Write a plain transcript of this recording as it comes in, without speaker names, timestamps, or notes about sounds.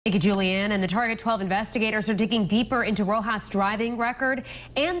Thank you, Julianne. And the Target 12 investigators are digging deeper into Rojas' driving record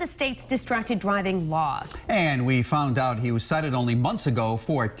and the state's distracted driving law. And we found out he was cited only months ago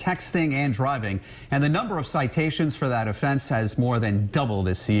for texting and driving. And the number of citations for that offense has more than doubled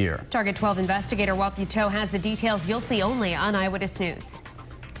this year. Target 12 investigator Walt Buteau has the details you'll see only on Eyewitness News.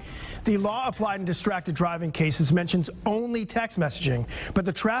 The law applied in distracted driving cases mentions only text messaging, but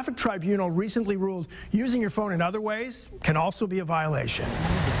the traffic tribunal recently ruled using your phone in other ways can also be a violation.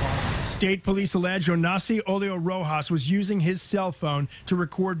 State police allege Onasi Oleo Rojas was using his cell phone to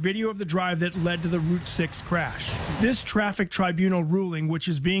record video of the drive that led to the Route 6 crash. This traffic tribunal ruling, which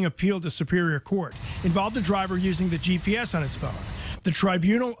is being appealed to Superior Court, involved a driver using the GPS on his phone. The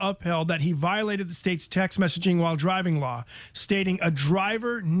tribunal upheld that he violated the state's text messaging while driving law, stating a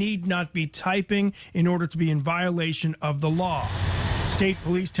driver need not be typing in order to be in violation of the law. State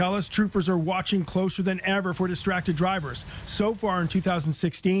police tell us troopers are watching closer than ever for distracted drivers. So far in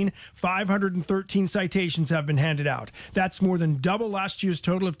 2016, 513 citations have been handed out. That's more than double last year's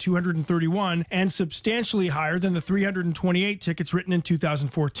total of 231 and substantially higher than the 328 tickets written in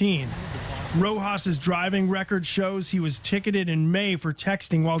 2014. Rojas's driving record shows he was ticketed in May for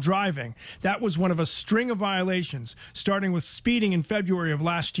texting while driving. That was one of a string of violations, starting with speeding in February of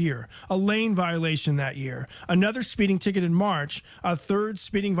last year, a lane violation that year, another speeding ticket in March, a third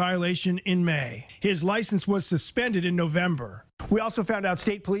speeding violation in May. His license was suspended in November. We also found out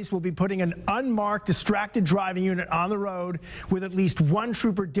state police will be putting an unmarked distracted driving unit on the road with at least one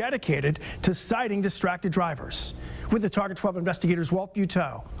trooper dedicated to citing distracted drivers. With the Target 12 investigators, Walt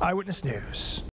Buteau, Eyewitness News.